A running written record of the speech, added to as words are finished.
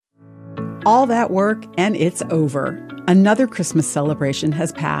All that work, and it's over. Another Christmas celebration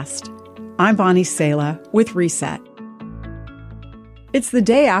has passed. I'm Bonnie Sala with Reset. It's the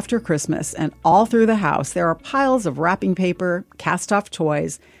day after Christmas, and all through the house there are piles of wrapping paper, cast-off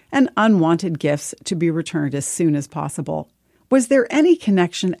toys, and unwanted gifts to be returned as soon as possible. Was there any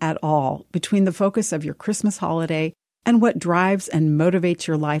connection at all between the focus of your Christmas holiday and what drives and motivates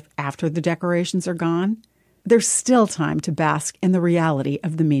your life after the decorations are gone? There's still time to bask in the reality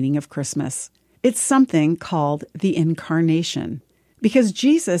of the meaning of Christmas. It's something called the Incarnation. Because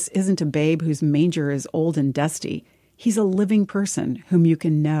Jesus isn't a babe whose manger is old and dusty. He's a living person whom you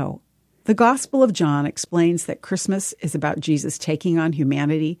can know. The Gospel of John explains that Christmas is about Jesus taking on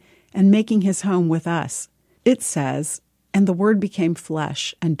humanity and making his home with us. It says, "And the Word became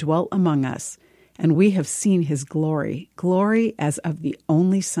flesh and dwelt among us, and we have seen his glory, glory as of the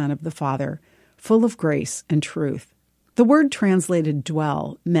only Son of the Father, full of grace and truth." The word translated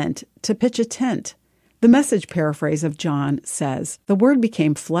dwell meant to pitch a tent. The Message paraphrase of John says, "The Word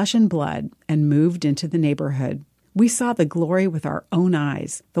became flesh and blood and moved into the neighborhood. We saw the glory with our own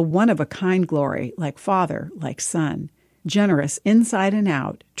eyes, the one-of-a-kind glory, like Father, like Son, generous inside and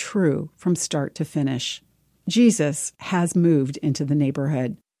out, true from start to finish." Jesus has moved into the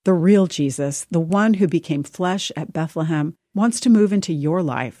neighborhood. The real Jesus, the one who became flesh at Bethlehem, wants to move into your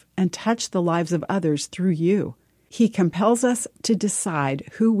life and touch the lives of others through you. He compels us to decide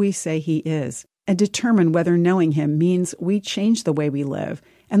who we say he is and determine whether knowing him means we change the way we live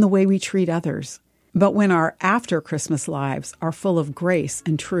and the way we treat others. But when our after-Christmas lives are full of grace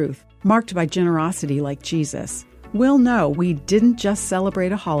and truth, marked by generosity like Jesus, we'll know we didn't just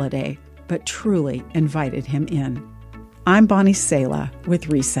celebrate a holiday, but truly invited him in. I'm Bonnie Sala with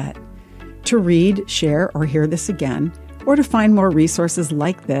Reset. To read, share, or hear this again, or to find more resources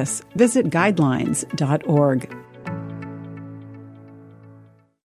like this, visit guidelines.org.